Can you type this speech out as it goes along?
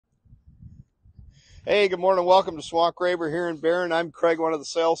Hey, good morning. Welcome to Swamp Graver here in Barron. I'm Craig, one of the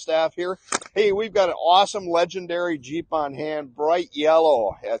sales staff here. Hey, we've got an awesome legendary Jeep on hand, bright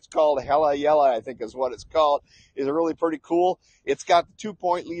yellow. It's called hellayella, I think is what it's called. It's really pretty cool. It's got the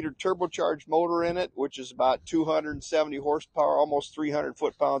 2.0-liter turbocharged motor in it, which is about 270 horsepower, almost 300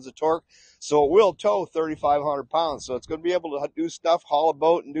 foot-pounds of torque. So it will tow 3,500 pounds. So it's going to be able to do stuff, haul a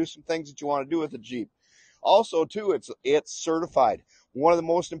boat, and do some things that you want to do with the Jeep. Also, too, it's certified. One of the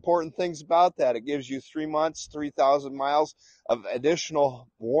most important things about that, it gives you 3 months, 3,000 miles of additional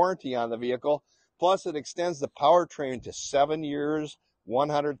warranty on the vehicle. Plus, it extends the powertrain to 7 years,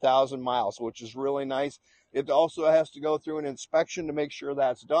 100,000 miles, which is really nice. It also has to go through an inspection to make sure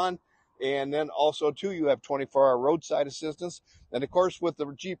that's done. And then also, too, you have 24-hour roadside assistance. And, of course, with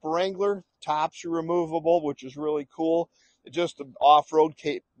the Jeep Wrangler, tops are removable, which is really cool. Just the off-road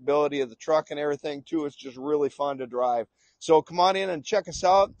capability of the truck and everything, too. It's just really fun to drive. So come on in and check us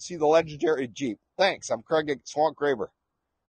out. See the legendary Jeep. Thanks. I'm Craig at Swamp Graver.